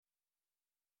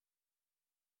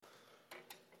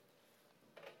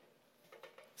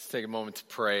Let's take a moment to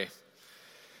pray.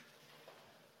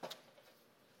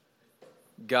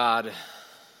 God,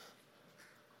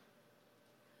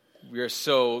 we are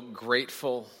so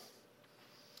grateful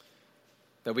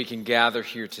that we can gather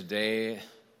here today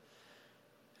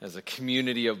as a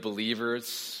community of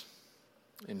believers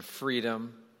in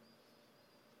freedom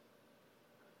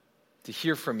to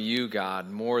hear from you,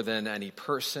 God, more than any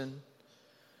person,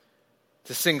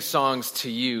 to sing songs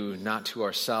to you, not to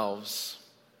ourselves,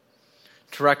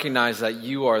 to recognize that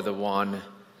you are the one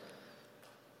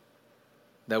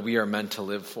that we are meant to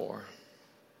live for.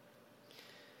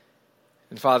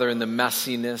 And Father, in the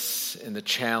messiness, in the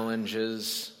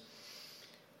challenges,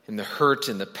 in the hurt,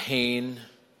 in the pain,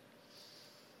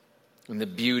 in the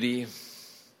beauty,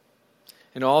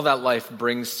 and all that life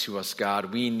brings to us,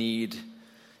 God, we need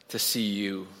to see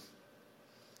you.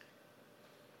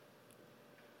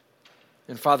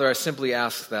 And Father, I simply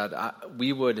ask that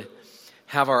we would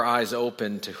have our eyes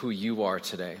open to who you are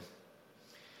today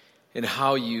and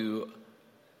how you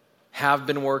have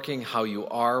been working, how you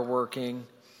are working,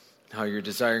 how you're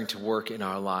desiring to work in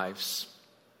our lives,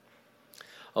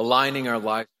 aligning our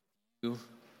lives with you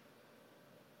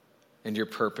and your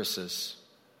purposes.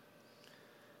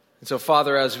 And so,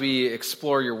 Father, as we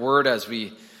explore your word, as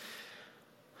we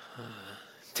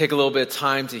take a little bit of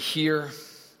time to hear,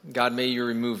 God, may you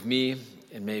remove me,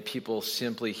 and may people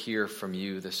simply hear from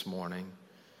you this morning.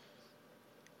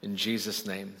 In Jesus'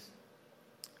 name,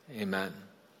 amen.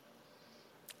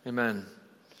 Amen.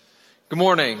 Good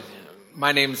morning.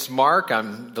 My name's Mark.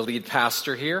 I'm the lead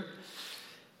pastor here.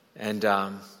 And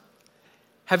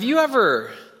have you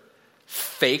ever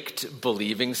faked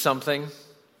believing something?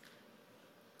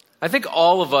 I think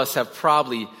all of us have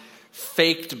probably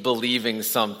faked believing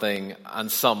something on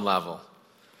some level.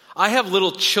 I have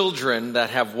little children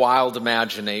that have wild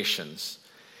imaginations.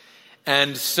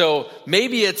 And so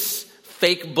maybe it's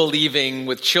fake believing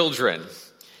with children.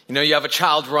 You know, you have a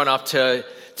child run up to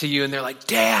you and they're like,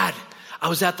 "Dad, I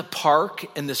was at the park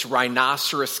and this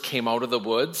rhinoceros came out of the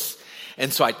woods.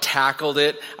 And so I tackled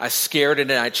it, I scared it,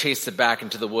 and I chased it back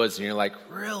into the woods." And you're like,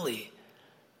 "Really?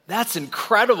 That's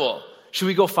incredible. Should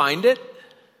we go find it?"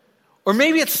 Or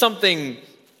maybe it's something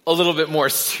a little bit more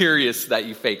serious that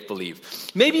you fake believe.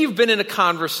 Maybe you've been in a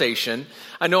conversation,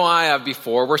 I know I have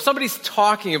before, where somebody's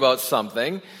talking about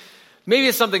something. Maybe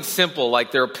it's something simple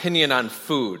like their opinion on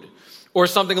food, or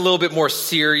something a little bit more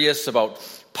serious about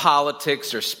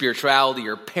politics or spirituality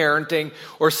or parenting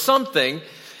or something.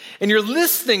 And you're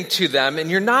listening to them and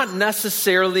you're not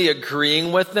necessarily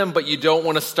agreeing with them, but you don't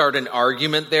want to start an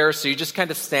argument there. So you just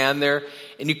kind of stand there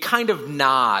and you kind of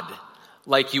nod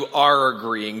like you are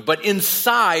agreeing. But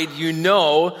inside you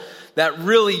know that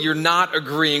really you're not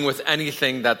agreeing with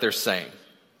anything that they're saying.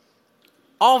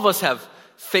 All of us have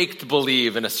faked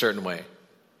believe in a certain way.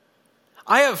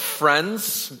 I have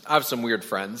friends, I have some weird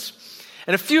friends,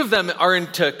 and a few of them are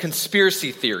into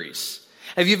conspiracy theories.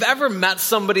 If you've ever met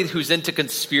somebody who's into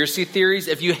conspiracy theories,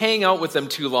 if you hang out with them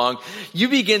too long, you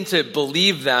begin to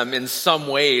believe them in some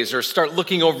ways or start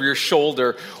looking over your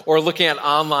shoulder or looking at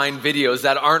online videos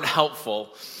that aren't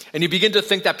helpful. And you begin to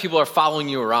think that people are following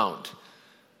you around.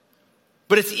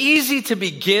 But it's easy to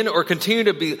begin or continue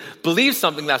to believe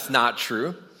something that's not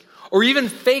true, or even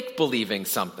fake believing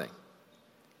something.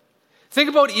 Think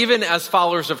about even as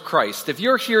followers of Christ. If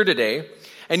you're here today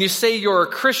and you say you're a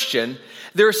Christian,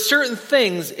 there are certain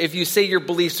things, if you say your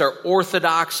beliefs are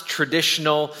orthodox,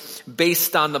 traditional,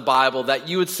 based on the Bible, that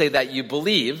you would say that you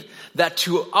believe, that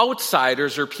to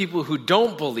outsiders or people who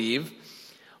don't believe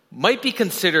might be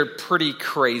considered pretty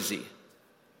crazy.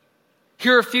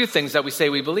 Here are a few things that we say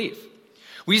we believe.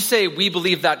 We say we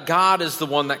believe that God is the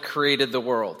one that created the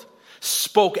world,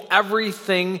 spoke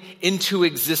everything into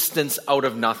existence out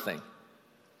of nothing.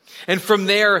 And from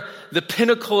there, the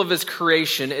pinnacle of his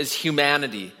creation is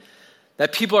humanity.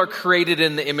 That people are created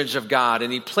in the image of God,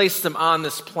 and he placed them on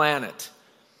this planet.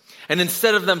 And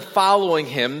instead of them following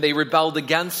him, they rebelled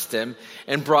against him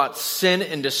and brought sin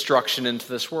and destruction into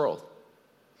this world.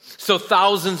 So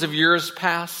thousands of years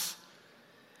pass,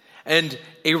 and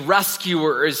a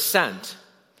rescuer is sent.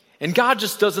 And God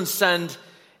just doesn't send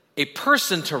a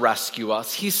person to rescue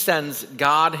us. He sends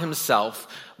God himself,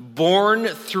 born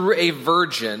through a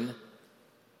virgin,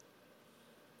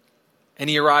 and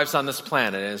he arrives on this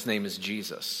planet, and his name is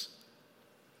Jesus.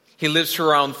 He lives for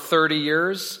around 30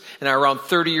 years, and at around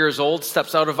 30 years old,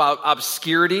 steps out of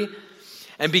obscurity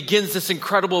and begins this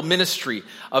incredible ministry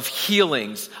of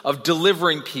healings, of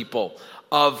delivering people,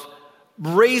 of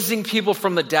raising people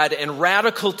from the dead, and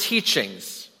radical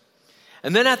teachings.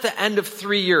 And then at the end of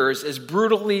 3 years is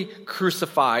brutally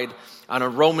crucified on a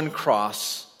Roman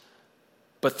cross,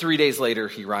 but 3 days later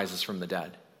he rises from the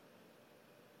dead.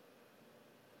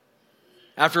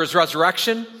 After his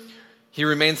resurrection, he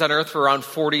remains on earth for around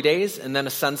 40 days and then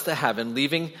ascends to heaven,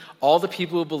 leaving all the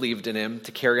people who believed in him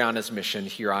to carry on his mission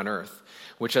here on earth,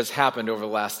 which has happened over the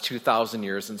last 2,000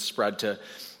 years and spread to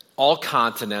all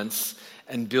continents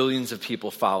and billions of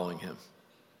people following him.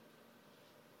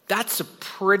 That's a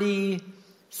pretty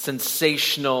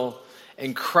sensational,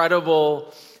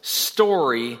 incredible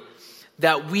story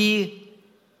that we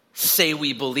say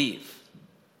we believe.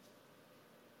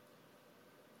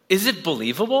 Is it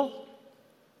believable?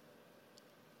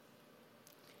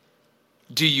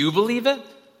 Do you believe it?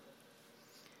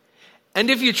 And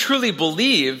if you truly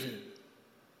believe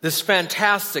this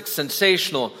fantastic,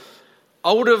 sensational,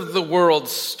 out-of-the-world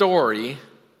story,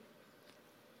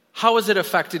 how has it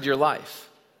affected your life?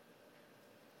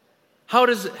 How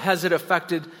has it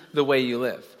affected the way you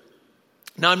live?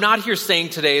 Now, I'm not here saying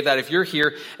today that if you're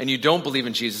here and you don't believe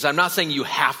in Jesus, I'm not saying you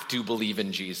have to believe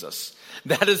in Jesus.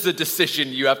 That is a decision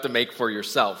you have to make for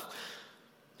yourself.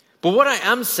 But what I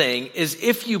am saying is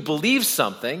if you believe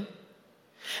something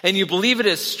and you believe it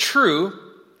is true,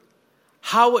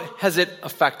 how has it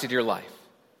affected your life?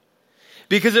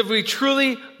 Because if we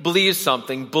truly believe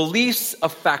something, beliefs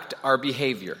affect our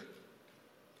behavior.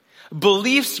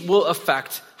 Beliefs will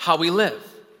affect how we live.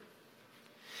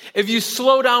 If you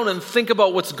slow down and think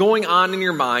about what's going on in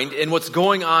your mind and what's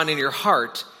going on in your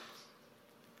heart,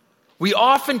 we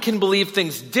often can believe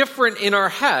things different in our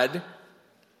head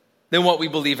than what we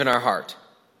believe in our heart.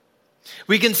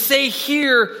 We can say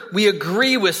here we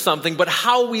agree with something, but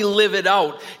how we live it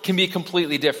out can be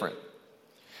completely different.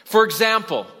 For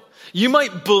example, you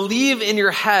might believe in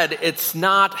your head it's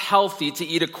not healthy to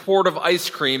eat a quart of ice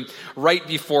cream right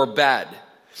before bed.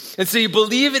 And so you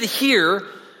believe it here,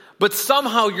 but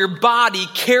somehow your body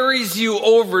carries you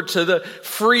over to the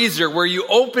freezer where you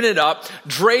open it up,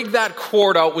 drag that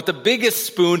quart out with the biggest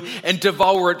spoon, and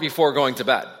devour it before going to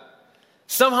bed.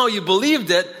 Somehow you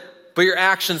believed it, but your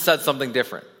action said something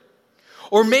different.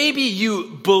 Or maybe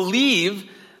you believe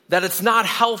that it's not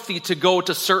healthy to go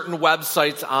to certain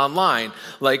websites online,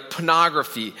 like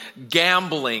pornography,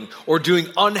 gambling, or doing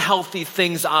unhealthy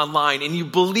things online. And you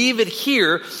believe it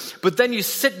here, but then you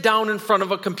sit down in front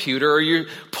of a computer or you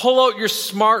pull out your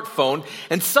smartphone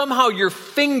and somehow your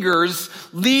fingers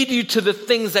lead you to the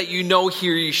things that you know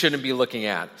here you shouldn't be looking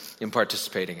at and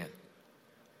participating in.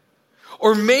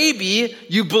 Or maybe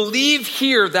you believe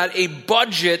here that a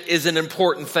budget is an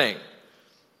important thing.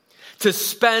 To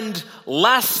spend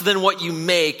less than what you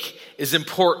make is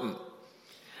important.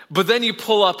 But then you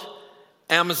pull up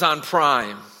Amazon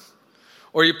Prime,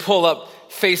 or you pull up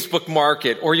Facebook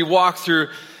Market, or you walk through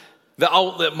the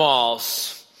outlet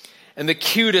malls, and the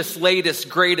cutest, latest,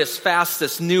 greatest,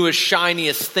 fastest, newest,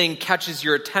 shiniest thing catches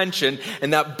your attention,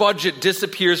 and that budget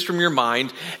disappears from your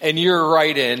mind, and you're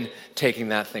right in taking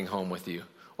that thing home with you,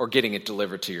 or getting it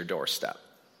delivered to your doorstep.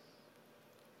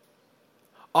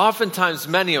 Oftentimes,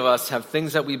 many of us have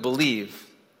things that we believe,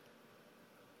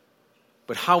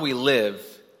 but how we live,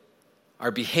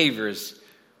 our behaviors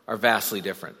are vastly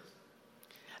different.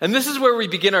 And this is where we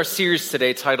begin our series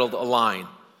today titled Align,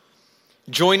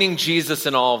 Joining Jesus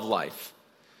in All of Life.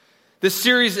 This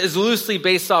series is loosely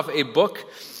based off a book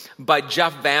by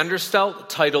Jeff Vanderstelt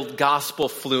titled Gospel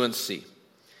Fluency.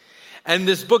 And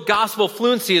this book, Gospel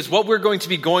Fluency, is what we're going to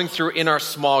be going through in our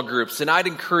small groups. And I'd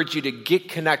encourage you to get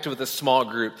connected with a small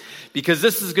group because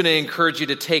this is going to encourage you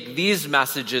to take these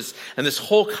messages and this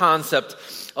whole concept,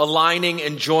 aligning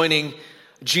and joining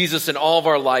Jesus in all of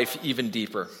our life even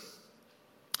deeper.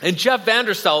 And Jeff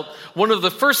Vanderstelt, one of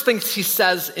the first things he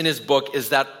says in his book is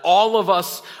that all of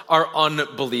us are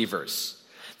unbelievers.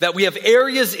 That we have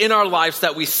areas in our lives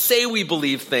that we say we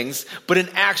believe things, but in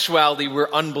actuality,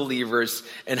 we're unbelievers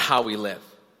in how we live.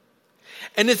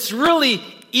 And it's really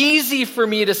easy for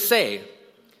me to say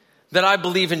that I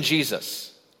believe in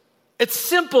Jesus. It's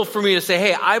simple for me to say,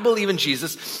 hey, I believe in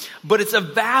Jesus, but it's a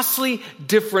vastly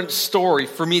different story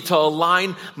for me to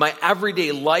align my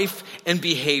everyday life and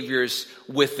behaviors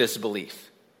with this belief.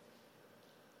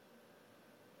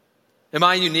 Am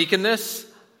I unique in this?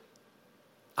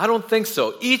 I don't think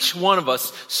so. Each one of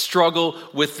us struggle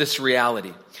with this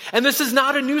reality. And this is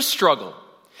not a new struggle.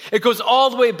 It goes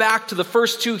all the way back to the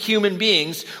first two human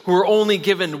beings who were only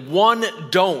given one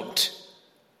don't.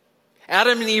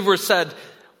 Adam and Eve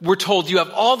we're told you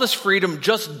have all this freedom,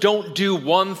 just don't do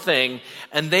one thing.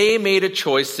 And they made a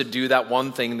choice to do that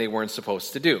one thing they weren't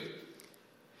supposed to do.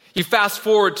 You fast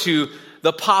forward to the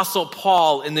Apostle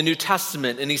Paul in the New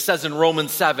Testament, and he says in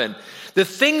Romans 7, the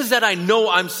things that I know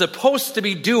I'm supposed to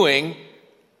be doing,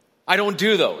 I don't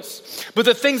do those. But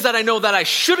the things that I know that I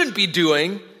shouldn't be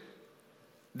doing,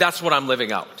 that's what I'm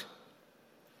living out.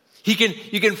 You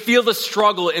can feel the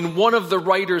struggle in one of the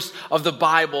writers of the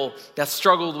Bible that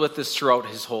struggled with this throughout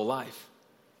his whole life.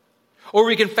 Or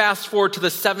we can fast forward to the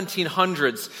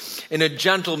 1700s and a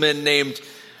gentleman named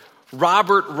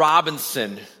Robert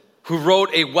Robinson, who wrote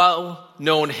a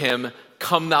well-known hymn,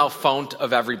 "Come Thou Fount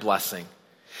of Every Blessing."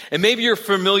 And maybe you're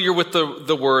familiar with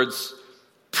the words,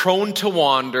 "Prone to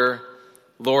wander,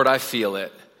 Lord, I feel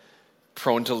it.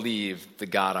 Prone to leave the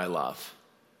God I love."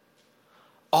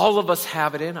 All of us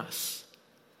have it in us.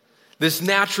 This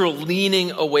natural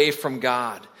leaning away from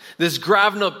God. This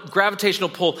gravitational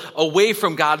pull away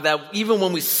from God that even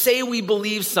when we say we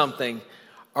believe something,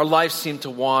 our lives seem to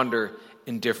wander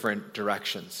in different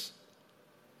directions.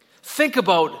 Think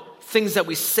about things that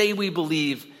we say we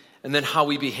believe and then how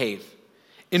we behave.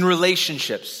 In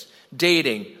relationships,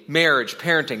 dating, marriage,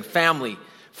 parenting, family,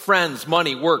 friends,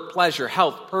 money, work, pleasure,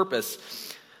 health, purpose,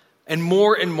 and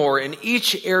more in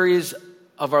each areas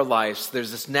of our lives,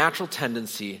 there's this natural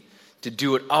tendency to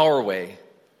do it our way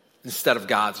instead of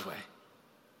God's way.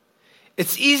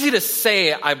 It's easy to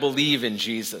say I believe in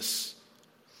Jesus,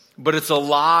 but it's a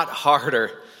lot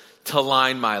harder to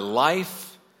align my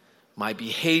life, my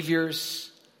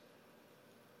behaviors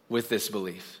with this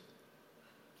belief.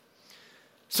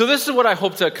 So this is what I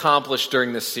hope to accomplish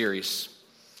during this series.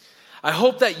 I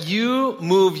hope that you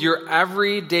move your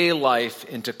everyday life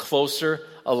into closer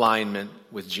alignment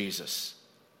with Jesus.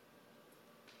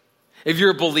 If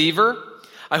you're a believer,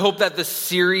 I hope that this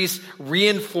series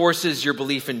reinforces your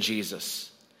belief in Jesus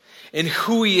and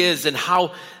who he is and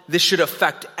how this should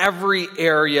affect every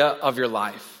area of your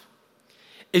life.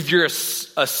 If you're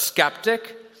a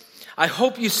skeptic, I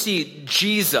hope you see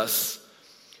Jesus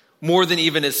more than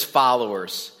even his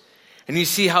followers. And you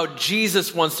see how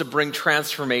Jesus wants to bring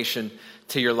transformation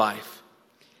to your life.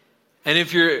 And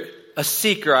if you're a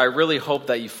seeker, I really hope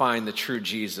that you find the true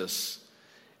Jesus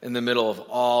in the middle of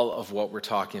all of what we're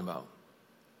talking about.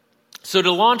 So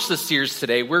to launch this series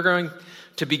today, we're going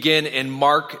to begin in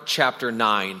Mark chapter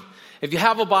 9. If you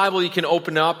have a Bible, you can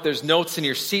open up. There's notes in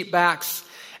your seat backs.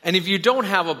 And if you don't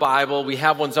have a Bible, we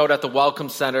have ones out at the Welcome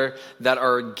Center that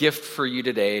are a gift for you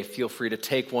today. Feel free to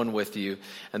take one with you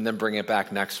and then bring it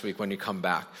back next week when you come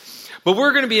back. But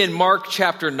we're going to be in Mark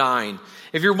chapter 9.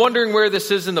 If you're wondering where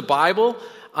this is in the Bible,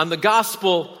 on the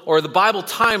gospel or the Bible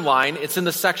timeline, it's in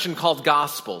the section called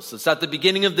Gospels. It's at the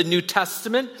beginning of the New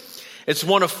Testament. It's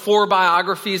one of 4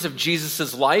 biographies of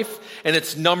Jesus' life, and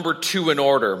it's number 2 in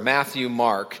order, Matthew,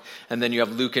 Mark, and then you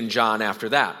have Luke and John after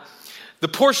that. The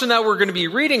portion that we're going to be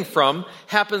reading from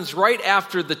happens right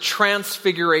after the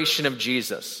transfiguration of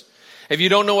Jesus. If you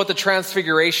don't know what the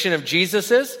transfiguration of Jesus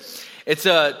is, it's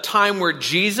a time where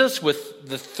Jesus, with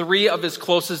the 3 of his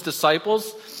closest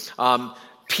disciples,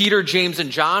 Peter, James,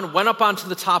 and John, went up onto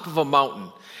the top of a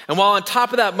mountain. And while on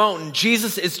top of that mountain,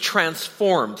 Jesus is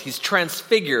transformed. He's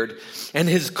transfigured, and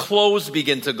his clothes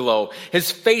begin to glow. His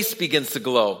face begins to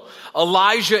glow.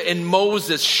 Elijah and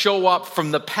Moses show up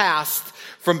from the past,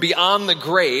 from beyond the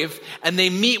grave, and they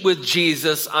meet with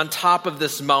Jesus on top of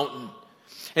this mountain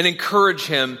and encourage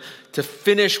him to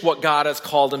finish what God has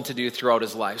called him to do throughout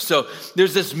his life. So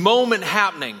there's this moment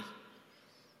happening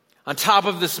on top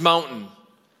of this mountain.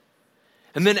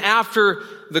 And then after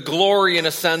the glory, in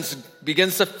a sense,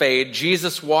 begins to fade,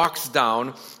 Jesus walks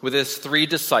down with his 3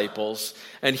 disciples,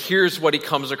 and here's what he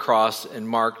comes across in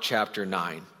Mark chapter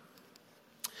 9,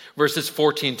 verses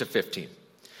 14 to 15.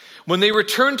 When they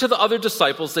returned to the other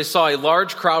disciples, they saw a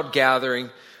large crowd gathering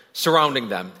surrounding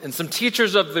them, and some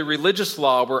teachers of the religious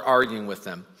law were arguing with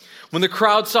them. When the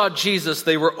crowd saw Jesus,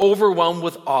 they were overwhelmed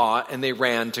with awe, and they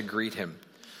ran to greet him.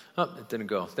 Oh, it didn't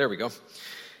go. There we go.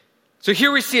 So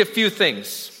here we see a few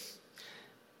things.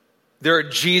 There are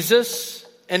Jesus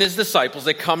and his disciples.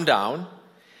 They come down,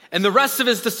 and the rest of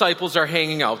his disciples are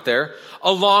hanging out there,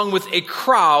 along with a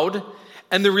crowd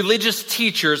and the religious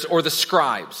teachers or the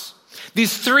scribes.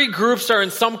 These 3 groups are in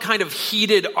some kind of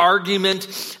heated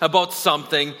argument about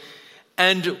something,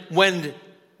 and when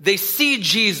they see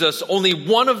Jesus, only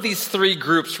one of these 3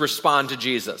 groups respond to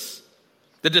Jesus.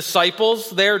 The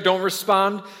disciples there don't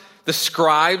respond. The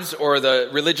scribes or the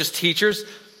religious teachers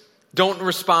don't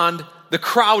respond. The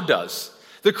crowd does.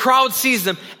 The crowd sees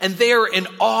them, and they are in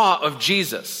awe of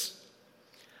Jesus.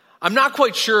 I'm not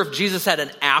quite sure if Jesus had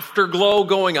an afterglow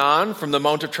going on from the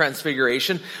Mount of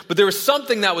Transfiguration, but there was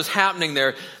something that was happening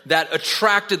there that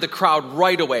attracted the crowd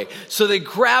right away. So they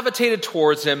gravitated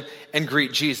towards him and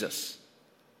greet Jesus.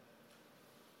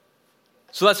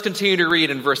 So let's continue to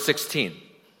read in verse 16.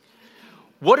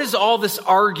 "What is all this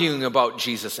arguing about?"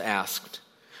 Jesus asked.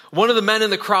 One of the men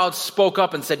in the crowd spoke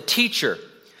up and said, "Teacher,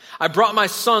 I brought my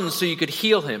son so you could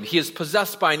heal him. He is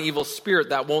possessed by an evil spirit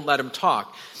that won't let him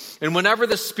talk. And whenever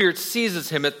the spirit seizes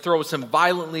him, it throws him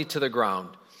violently to the ground.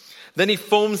 Then he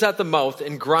foams at the mouth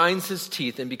and grinds his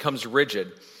teeth and becomes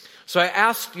rigid. So I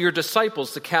asked your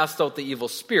disciples to cast out the evil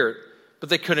spirit, but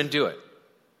they couldn't do it.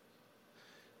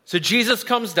 So Jesus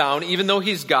comes down, even though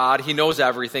he's God, he knows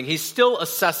everything. He still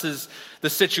assesses the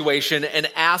situation and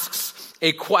asks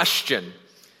a question.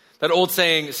 That old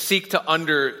saying, seek to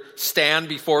understand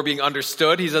before being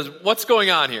understood. He says, what's going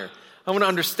on here? I want to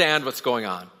understand what's going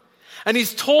on. And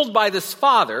he's told by this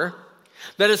father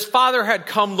that his father had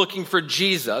come looking for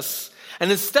Jesus.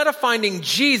 And instead of finding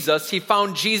Jesus, he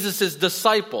found Jesus'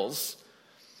 disciples.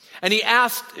 And he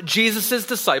asked Jesus'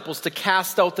 disciples to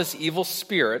cast out this evil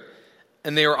spirit,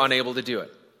 and they were unable to do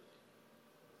it.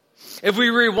 If we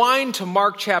rewind to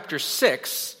Mark chapter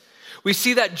 6, we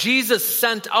see that Jesus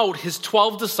sent out his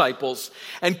 12 disciples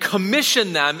and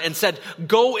commissioned them and said,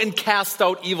 go and cast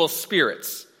out evil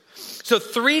spirits. So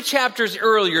 3 chapters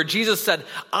earlier, Jesus said,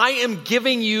 I am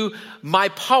giving you my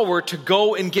power to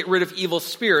go and get rid of evil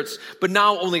spirits. But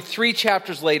now only 3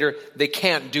 chapters later, they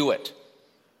can't do it.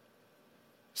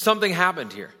 Something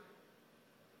happened here.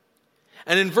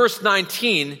 And in verse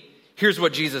 19, here's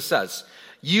what Jesus says.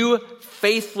 You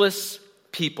faithless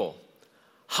people,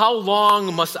 how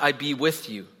long must I be with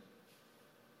you?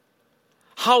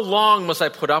 How long must I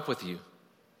put up with you?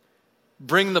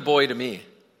 Bring the boy to me.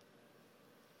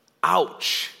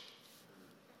 Ouch.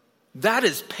 That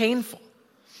is painful.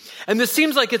 And this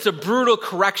seems like it's a brutal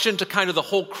correction to kind of the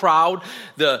whole crowd,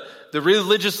 the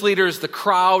religious leaders, the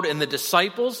crowd, and the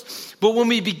disciples. But when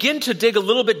we begin to dig a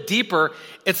little bit deeper,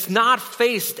 it's not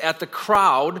faced at the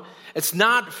crowd. It's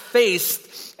not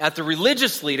faced at the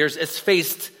religious leaders. It's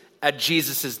faced at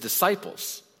Jesus'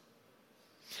 disciples.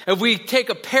 If we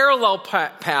take a parallel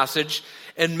passage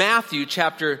in Matthew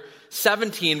chapter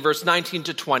 17, verse 19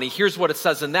 to 20, here's what it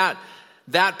says in that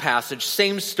passage,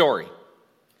 same story.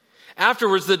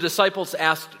 Afterwards, the disciples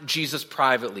asked Jesus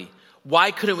privately,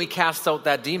 why couldn't we cast out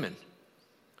that demon?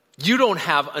 You don't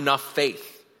have enough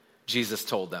faith, Jesus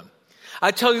told them.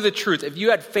 I tell you the truth, if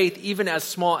you had faith even as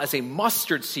small as a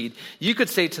mustard seed, you could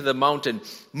say to the mountain,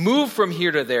 move from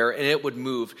here to there, and it would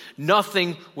move.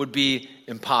 Nothing would be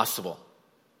impossible.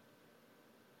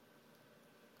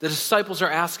 The disciples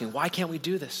are asking, why can't we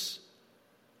do this?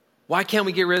 Why can't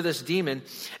we get rid of this demon?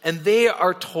 And they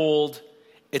are told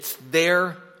it's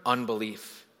their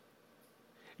unbelief.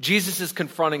 Jesus is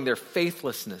confronting their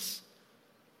faithlessness.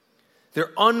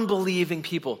 They're unbelieving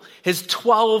people. His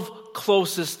 12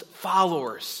 closest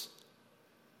followers.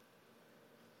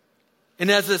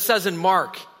 And as it says in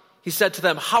Mark, he said to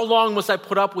them, how long must I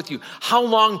put up with you? How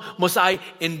long must I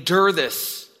endure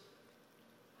this?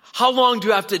 How long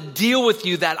do I have to deal with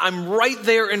you that I'm right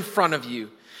there in front of you?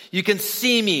 You can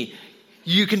see me.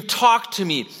 You can talk to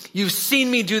me. You've seen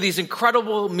me do these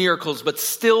incredible miracles, but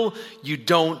still you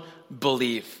don't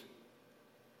believe.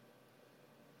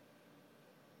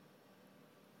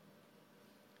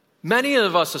 Many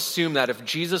of us assume that if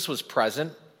Jesus was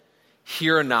present,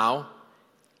 here and now,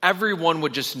 everyone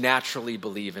would just naturally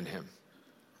believe in him.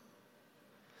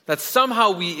 That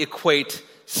somehow we equate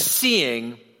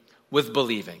seeing with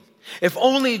believing. If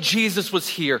only Jesus was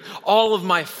here, all of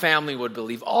my family would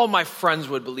believe, all my friends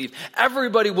would believe,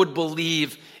 everybody would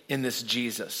believe in this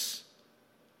Jesus.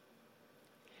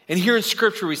 And here in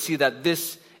Scripture we see that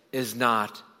this is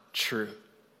not true.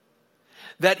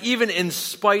 That even in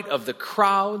spite of the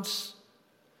crowds,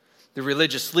 the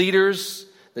religious leaders,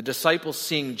 the disciples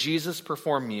seeing Jesus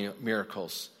perform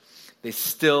miracles, they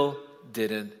still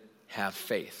didn't have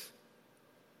faith.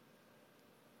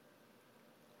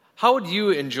 How would you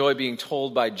enjoy being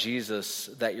told by Jesus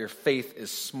that your faith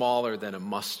is smaller than a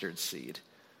mustard seed?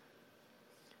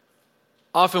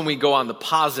 Often we go on the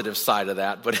positive side of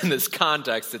that, but in this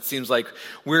context, it seems like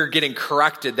we're getting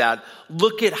corrected that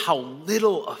look at how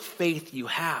little of faith you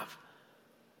have.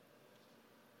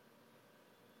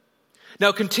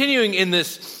 Now, continuing in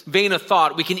this vein of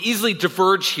thought, we can easily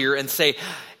diverge here and say,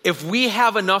 if we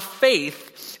have enough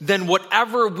faith, then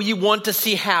whatever we want to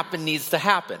see happen needs to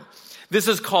happen. This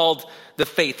is called the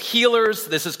faith healers.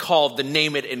 This is called the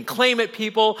name it and claim it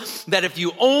people. That if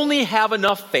you only have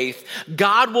enough faith,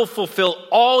 God will fulfill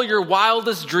all your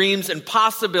wildest dreams and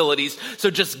possibilities. So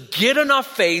just get enough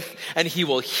faith and he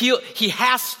will heal. He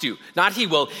has to, not he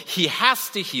will, he has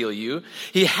to heal you.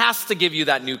 He has to give you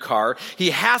that new car. He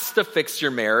has to fix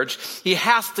your marriage. He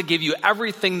has to give you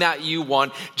everything that you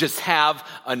want. Just have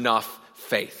enough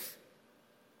faith.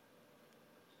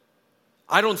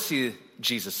 I don't see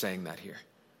Jesus saying that here.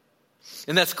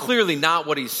 And that's clearly not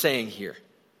what he's saying here.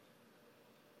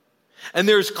 And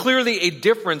there's clearly a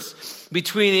difference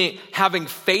between having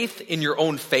faith in your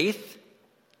own faith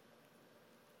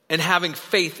and having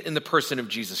faith in the person of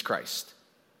Jesus Christ.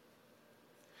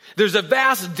 There's a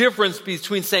vast difference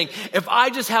between saying, if I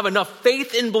just have enough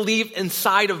faith and belief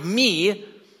inside of me,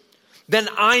 then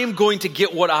I am going to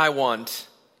get what I want.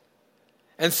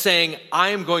 And saying, I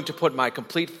am going to put my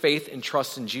complete faith and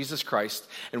trust in Jesus Christ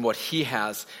and what he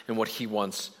has and what he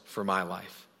wants for my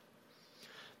life.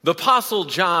 The Apostle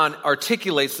John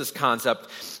articulates this concept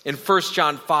in 1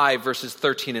 John 5, verses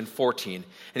 13 and 14.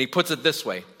 And he puts it this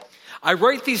way: I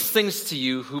write these things to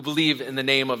you who believe in the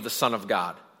name of the Son of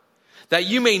God, that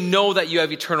you may know that you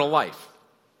have eternal life.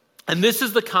 And this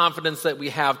is the confidence that we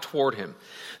have toward him,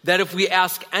 that if we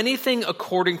ask anything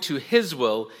according to his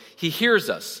will, he hears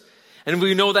us. And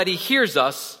we know that he hears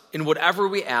us in whatever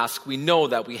we ask. We know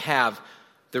that we have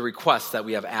the request that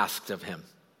we have asked of him.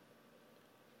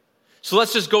 So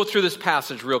let's just go through this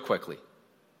passage real quickly.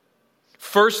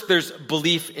 First, there's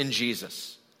belief in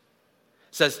Jesus.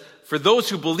 It says, for those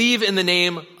who believe in the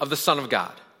name of the Son of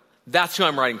God. That's who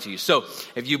I'm writing to you. So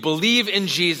if you believe in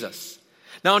Jesus,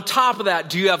 now on top of that,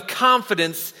 do you have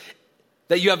confidence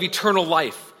that you have eternal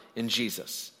life in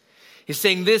Jesus? He's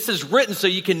saying this is written so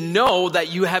you can know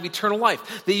that you have eternal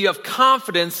life, that you have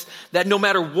confidence that no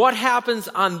matter what happens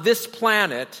on this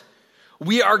planet,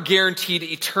 we are guaranteed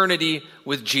eternity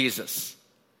with Jesus.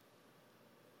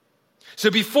 So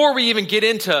before we even get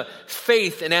into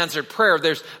faith and answered prayer,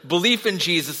 there's belief in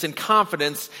Jesus and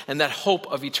confidence and that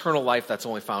hope of eternal life that's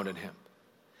only found in him.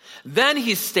 Then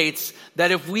he states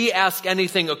that if we ask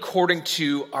anything according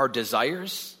to our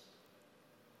desires,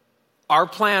 our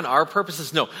plan, our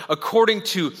purposes, no, according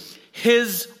to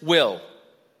his will,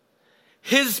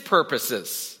 his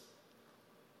purposes,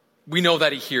 we know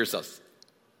that he hears us.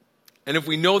 And if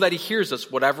we know that he hears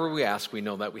us, whatever we ask, we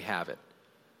know that we have it.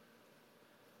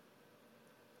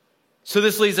 So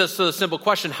this leads us to the simple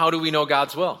question, how do we know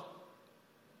God's will?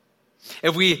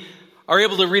 If we are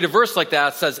able to read a verse like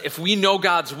that, it says, if we know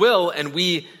God's will and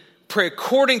we pray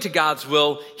according to God's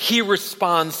will, he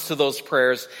responds to those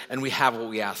prayers and we have what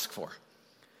we ask for.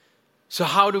 So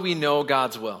how do we know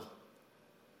God's will?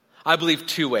 I believe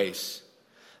two ways: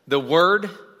 the Word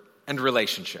and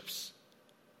relationships.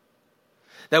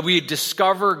 That we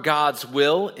discover God's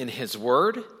will in his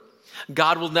Word.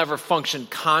 God will never function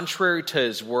contrary to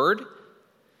his Word.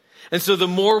 And so the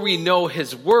more we know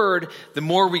his Word, the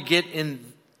more we get in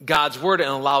God's Word and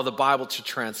allow the Bible to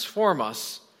transform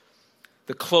us,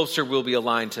 the closer we'll be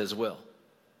aligned to his will.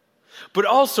 But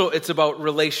also it's about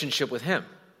relationship with him.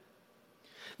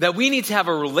 That we need to have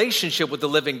a relationship with the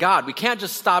living God. We can't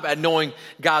just stop at knowing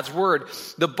God's Word.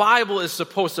 The Bible is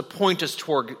supposed to point us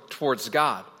towards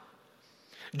God.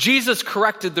 Jesus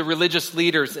corrected the religious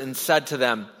leaders and said to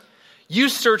them, you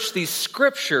search these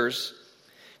scriptures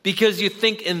because you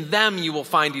think in them you will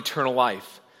find eternal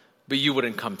life, but you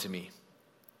wouldn't come to me.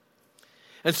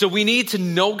 And so we need to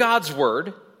know God's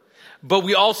Word, but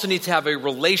we also need to have a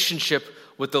relationship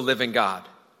with the living God.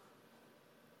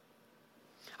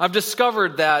 I've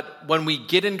discovered that when we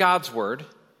get in God's Word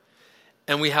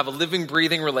and we have a living,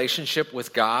 breathing relationship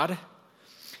with God,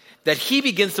 that he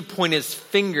begins to point his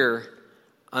finger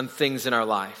on things in our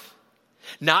life.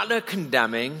 Not in a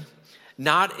condemning,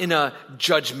 not in a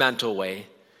judgmental way,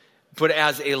 but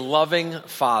as a loving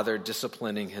father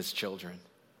disciplining his children.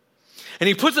 And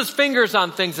he puts his fingers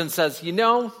on things and says, you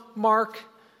know, Mark,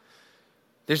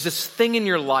 there's this thing in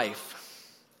your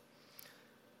life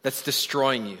that's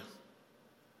destroying you.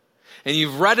 And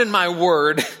you've read in my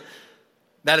Word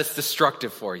that it's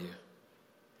destructive for you.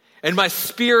 And my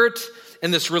spirit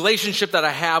and this relationship that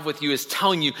I have with you is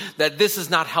telling you that this is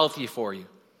not healthy for you.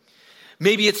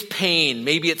 Maybe it's pain,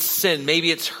 maybe it's sin, maybe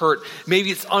it's hurt,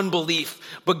 maybe it's unbelief.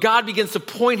 But God begins to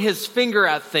point his finger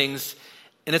at things,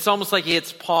 and it's almost like he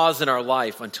hits pause in our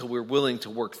life until we're willing to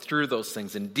work through those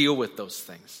things and deal with those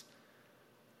things.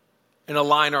 And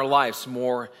align our lives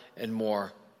more and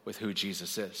more with who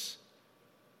Jesus is.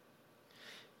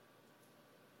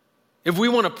 If we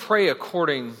want to pray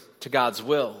according to God's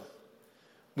will,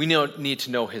 we need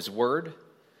to know his Word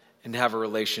and have a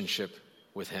relationship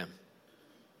with him.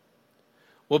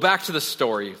 Well, back to the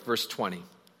story, verse 20.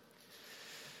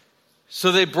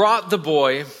 So they brought the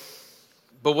boy,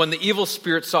 but when the evil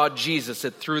spirit saw Jesus,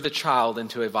 it threw the child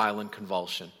into a violent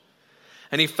convulsion.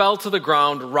 And he fell to the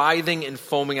ground, writhing and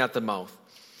foaming at the mouth.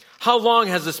 How long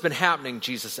has this been happening?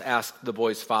 Jesus asked the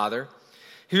boy's father.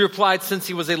 He replied, since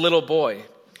he was a little boy.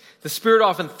 The spirit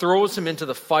often throws him into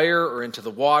the fire or into the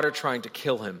water, trying to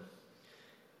kill him.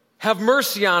 Have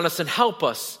mercy on us and help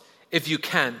us if you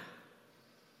can.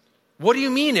 What do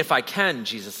you mean if I can?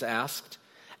 Jesus asked.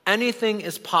 Anything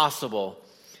is possible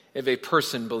if a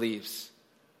person believes.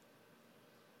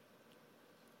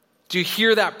 Do you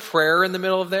hear that prayer in the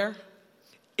middle of there?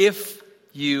 If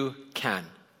you can.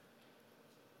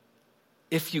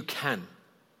 If you can.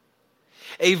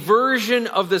 A version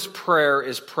of this prayer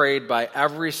is prayed by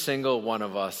every single one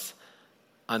of us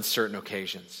on certain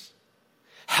occasions.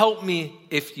 Help me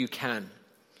if you can.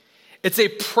 It's a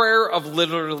prayer of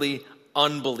literally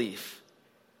unbelief.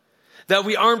 That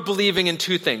we aren't believing in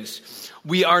two things.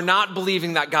 We are not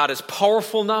believing that God is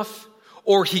powerful enough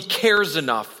or he cares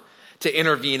enough to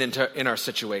intervene in our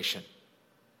situation.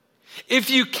 If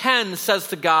you can, says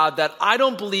to God, that I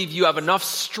don't believe you have enough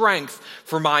strength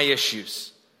for my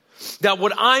issues. That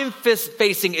what I'm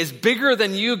facing is bigger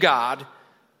than you, God.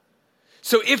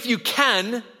 So if you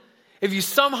can, if you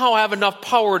somehow have enough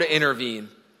power to intervene,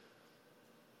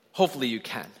 hopefully you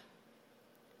can.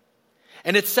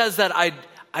 And it says that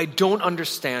I don't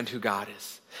understand who God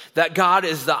is. That God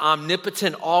is the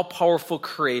omnipotent, all-powerful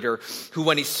creator who,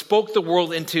 when he spoke the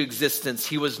world into existence,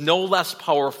 he was no less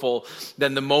powerful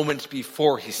than the moment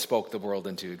before he spoke the world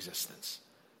into existence.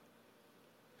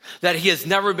 That he has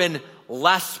never been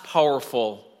less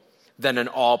powerful than an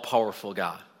all-powerful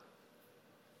God.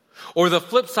 Or the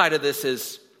flip side of this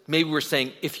is, maybe we're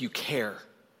saying, if you care.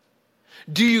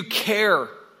 Do you care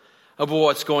about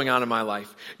what's going on in my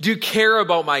life? Do you care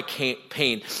about my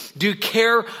pain? Do you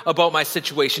care about my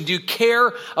situation? Do you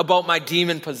care about my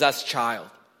demon-possessed child?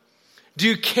 Do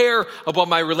you care about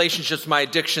my relationships, my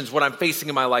addictions, what I'm facing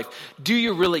in my life? Do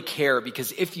you really care?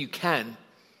 Because if you can.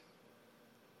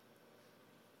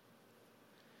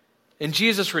 And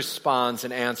Jesus responds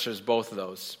and answers both of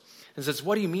those and says,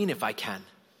 what do you mean if I can?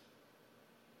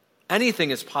 Anything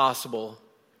is possible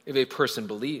if a person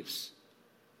believes.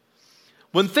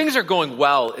 When things are going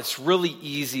well, it's really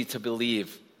easy to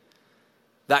believe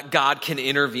that God can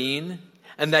intervene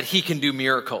and that he can do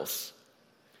miracles.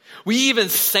 We even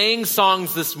sang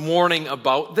songs this morning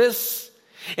about this,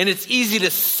 and it's easy to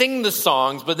sing the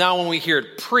songs, but now when we hear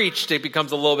it preached, it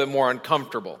becomes a little bit more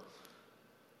uncomfortable.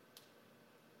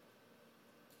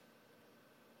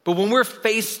 But when we're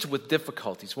faced with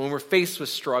difficulties, when we're faced with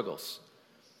struggles,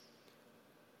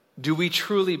 do we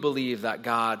truly believe that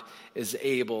God is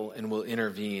able and will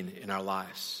intervene in our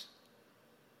lives?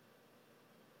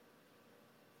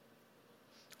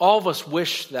 All of us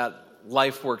wish that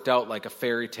life worked out like a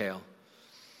fairy tale,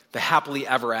 the happily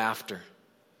ever after,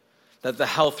 that the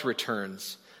health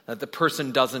returns, that the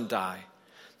person doesn't die,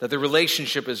 that the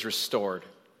relationship is restored.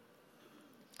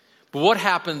 But what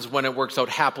happens when it works out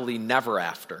happily never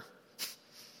after?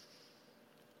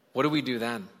 What do we do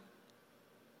then?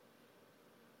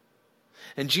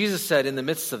 And Jesus said, in the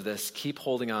midst of this, keep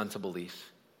holding on to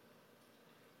belief.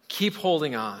 Keep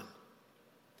holding on.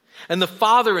 And the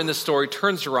father in the story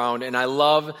turns around, and I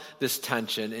love this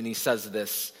tension, and he says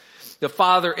this. The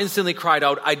father instantly cried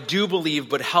out, I do believe,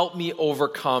 but help me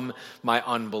overcome my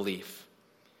unbelief.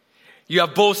 You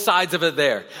have both sides of it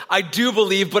there. I do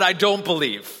believe, but I don't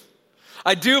believe.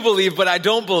 I do believe, but I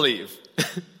don't believe.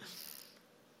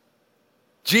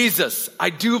 Jesus,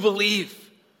 I do believe.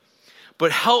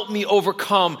 But help me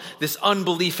overcome this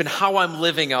unbelief in how I'm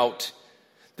living out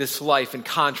this life in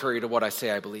contrary to what I say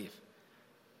I believe.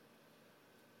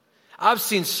 I've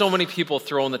seen so many people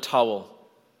throw in the towel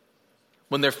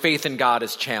when their faith in God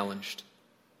is challenged.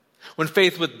 When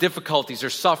faith with difficulties or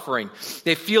suffering,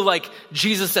 they feel like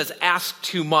Jesus has asked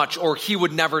too much or he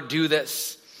would never do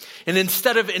this. And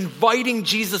instead of inviting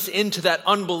Jesus into that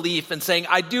unbelief and saying,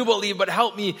 I do believe, but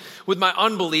help me with my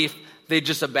unbelief, they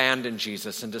just abandon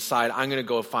Jesus and decide, I'm going to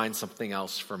go find something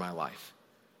else for my life.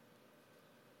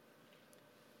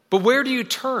 But where do you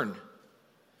turn?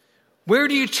 Where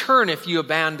do you turn if you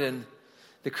abandon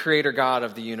the creator God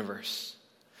of the universe?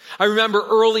 I remember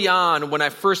early on when I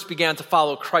first began to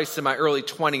follow Christ in my early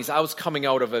 20s, I was coming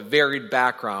out of a varied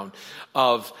background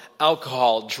of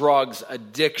alcohol, drugs,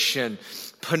 addiction,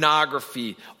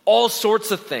 pornography, all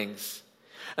sorts of things.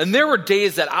 And there were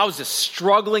days that I was just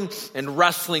struggling and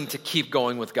wrestling to keep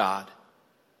going with God.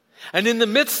 And in the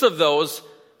midst of those,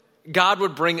 God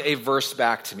would bring a verse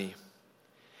back to me.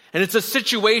 And it's a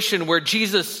situation where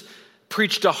Jesus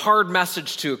preached a hard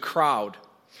message to a crowd,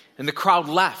 and the crowd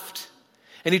left.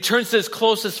 And he turns to his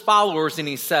closest followers and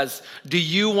he says, do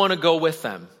you want to go with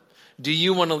them? Do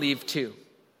you want to leave too?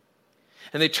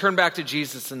 And they turned back to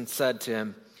Jesus and said to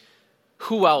him,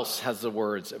 who else has the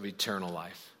words of eternal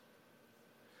life?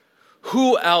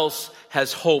 Who else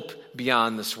has hope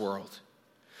beyond this world?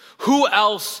 Who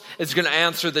else is going to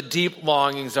answer the deep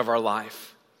longings of our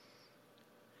life?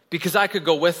 Because I could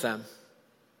go with them.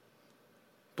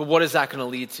 But what is that going to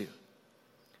lead to?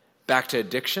 Back to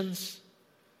addictions?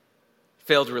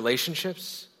 Failed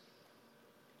relationships?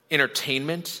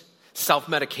 Entertainment?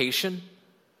 Self-medication?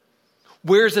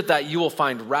 Where is it that you will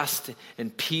find rest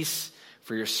and peace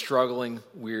for your struggling,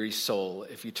 weary soul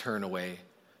if you turn away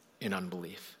in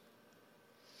unbelief?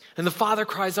 And the father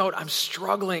cries out, I'm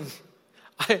struggling.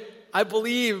 I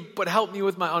believe, but help me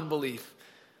with my unbelief.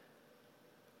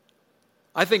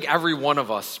 I think every one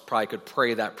of us probably could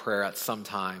pray that prayer at some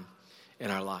time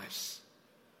in our lives.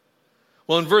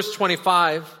 Well, in verse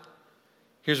 25,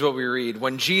 here's what we read.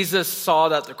 When Jesus saw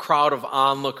that the crowd of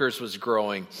onlookers was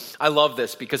growing, I love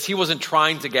this because he wasn't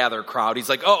trying to gather a crowd. He's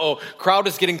like, crowd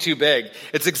is getting too big.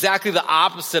 It's exactly the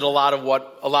opposite of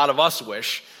what a lot of us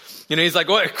wish. He's like,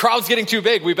 crowd's getting too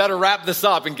big. We better wrap this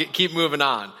up and keep moving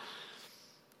on.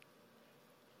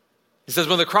 He says,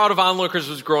 when the crowd of onlookers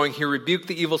was growing, he rebuked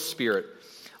the evil spirit.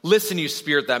 Listen, you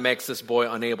spirit that makes this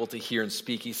boy unable to hear and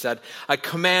speak, he said. I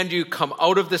command you, come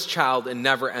out of this child and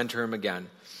never enter him again.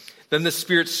 Then the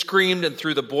spirit screamed and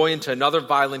threw the boy into another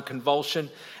violent convulsion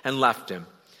and left him.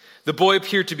 The boy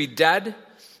appeared to be dead.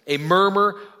 A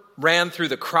murmur ran through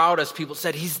the crowd as people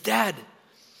said, he's dead.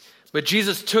 But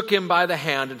Jesus took him by the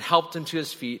hand and helped him to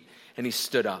his feet, and he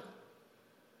stood up.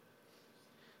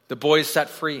 The boy is set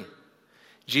free.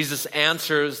 Jesus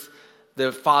answers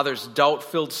the father's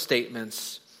doubt-filled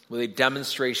statements with a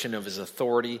demonstration of his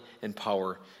authority and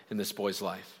power in this boy's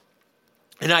life.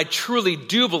 And I truly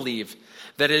do believe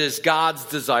that it is God's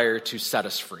desire to set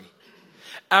us free.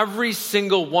 Every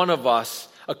single one of us,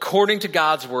 according to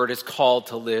God's word, is called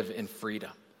to live in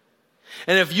freedom.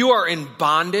 And if you are in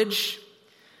bondage,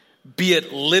 be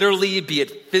it literally, be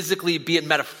it physically, be it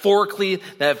metaphorically,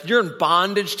 that if you're in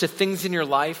bondage to things in your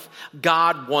life,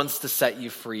 God wants to set you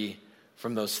free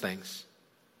from those things.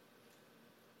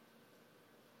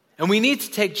 And we need to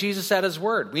take Jesus at his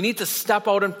word. We need to step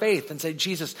out in faith and say,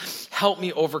 Jesus, help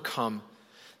me overcome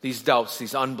these doubts,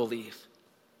 these unbelief.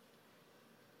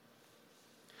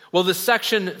 Well, this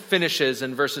section finishes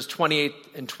in verses 28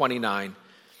 and 29.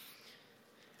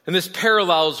 And this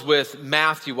parallels with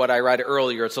Matthew, what I read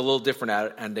earlier. It's a little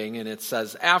different ending. And it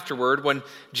says, afterward, when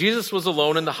Jesus was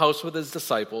alone in the house with his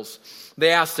disciples,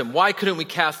 they asked him, why couldn't we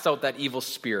cast out that evil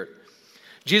spirit?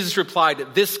 Jesus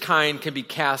replied, this kind can be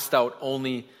cast out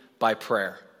only by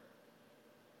prayer.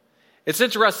 It's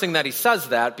interesting that he says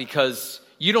that because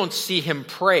you don't see him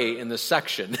pray in this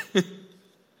section.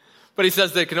 But he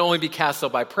says that it can only be cast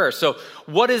out by prayer. So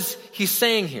what is he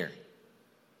saying here?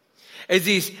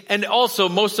 And also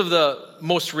most of the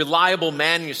most reliable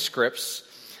manuscripts,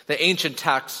 the ancient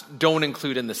texts, don't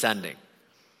include in this ending.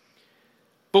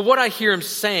 But what I hear him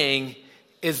saying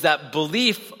is that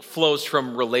belief flows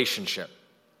from relationship.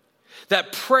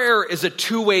 That prayer is a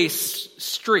two-way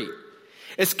street.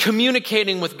 It's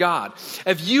communicating with God.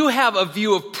 If you have a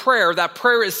view of prayer, that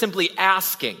prayer is simply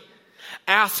asking.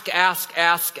 Ask,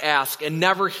 and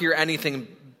never hear anything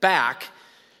back.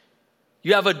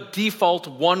 You have a default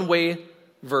one-way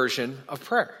version of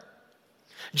prayer.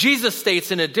 Jesus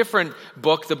states in a different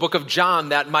book, the book of John,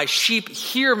 that my sheep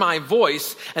hear my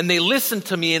voice and they listen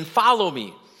to me and follow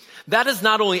me. That is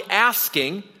not only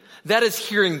asking, that is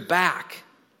hearing back.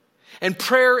 And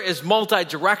prayer is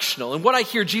multi-directional. And what I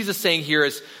hear Jesus saying here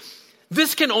is,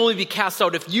 this can only be cast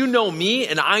out if you know me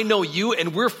and I know you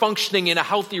and we're functioning in a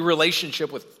healthy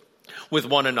relationship with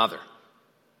one another.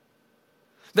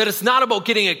 That it's not about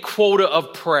getting a quota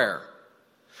of prayer.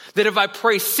 That if I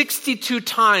pray 62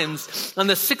 times, on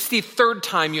the 63rd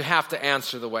time you have to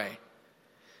answer the way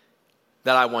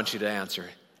that I want you to answer.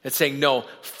 It's saying, no,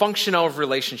 function out of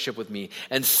relationship with me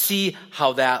and see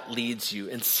how that leads you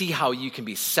and see how you can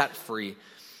be set free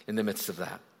in the midst of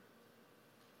that.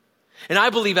 And I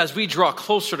believe as we draw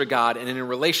closer to God and in a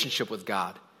relationship with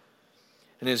God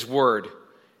and his word,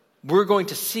 we're going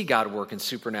to see God work in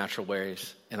supernatural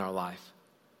ways in our life.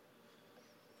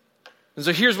 And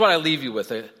so here's what I leave you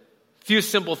with, a few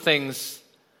simple things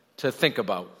to think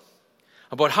about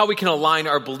how we can align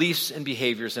our beliefs and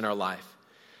behaviors in our life.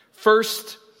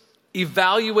 First,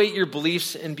 evaluate your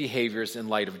beliefs and behaviors in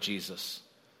light of Jesus.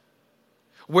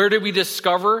 Where did we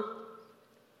discover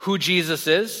who Jesus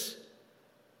is?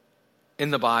 In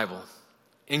the Bible,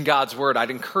 in God's word. I'd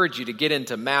encourage you to get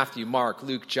into Matthew, Mark,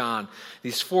 Luke, John,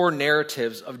 these 4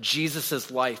 narratives of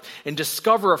Jesus' life and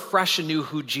discover afresh and anew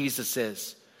who Jesus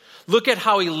is. Look at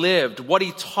how he lived, what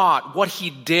he taught, what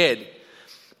he did.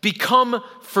 Become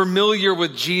familiar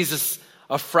with Jesus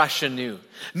afresh and new.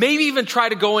 Maybe even try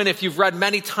to go in, if you've read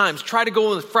many times, try to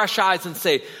go in with fresh eyes and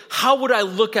say, how would I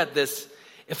look at this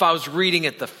if I was reading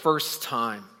it the first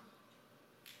time?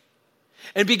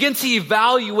 And begin to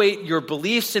evaluate your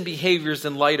beliefs and behaviors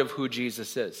in light of who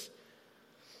Jesus is.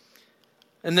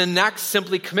 And then next,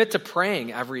 simply commit to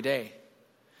praying every day.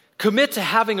 Commit to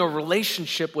having a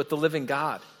relationship with the living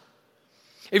God.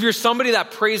 If you're somebody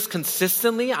that prays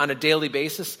consistently on a daily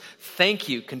basis, thank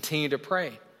you. Continue to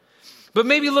pray. But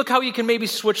maybe look how you can maybe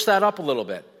switch that up a little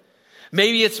bit.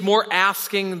 Maybe it's more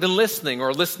asking than listening,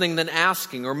 or listening than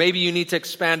asking, or maybe you need to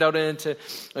expand out into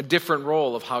a different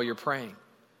role of how you're praying.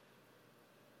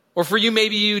 Or for you,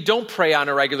 maybe you don't pray on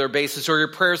a regular basis, or your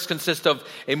prayers consist of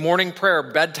a morning prayer,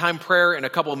 bedtime prayer, and a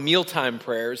couple of mealtime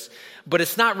prayers, but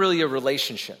it's not really a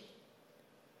relationship.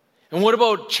 And what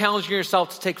about challenging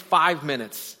yourself to take 5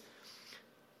 minutes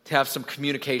to have some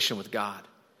communication with God?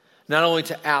 Not only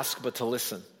to ask, but to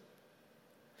listen.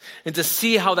 And to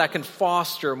see how that can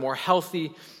foster a more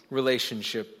healthy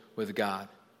relationship with God.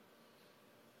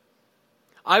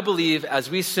 I believe as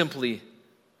we simply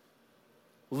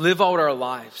live out our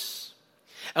lives,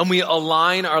 and we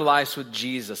align our lives with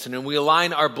Jesus, and then we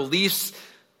align our beliefs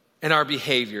and our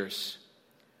behaviors,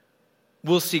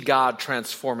 we'll see God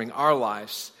transforming our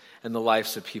lives and the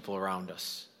lives of people around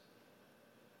us.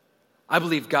 I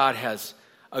believe God has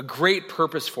a great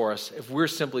purpose for us if we're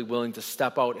simply willing to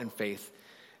step out in faith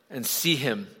and see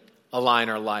Him align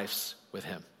our lives with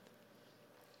Him.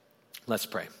 Let's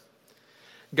pray.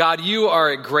 God, you are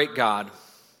a great God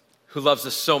who loves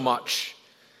us so much.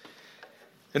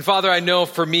 And Father, I know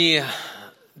for me,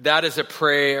 that is a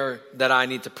prayer that I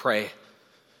need to pray.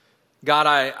 God,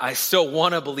 I still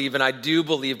want to believe, and I do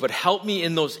believe, but help me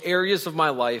in those areas of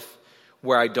my life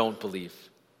where I don't believe.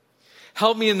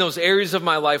 Help me in those areas of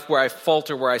my life where I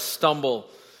falter, where I stumble,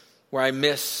 where I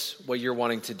miss what you're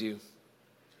wanting to do.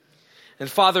 And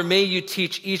Father, may you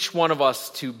teach each one of us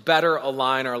to better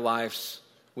align our lives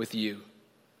with you.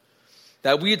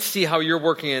 That we'd see how you're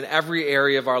working in every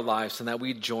area of our lives, and that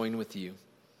we'd join with you.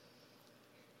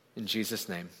 In Jesus'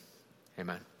 name,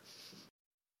 amen.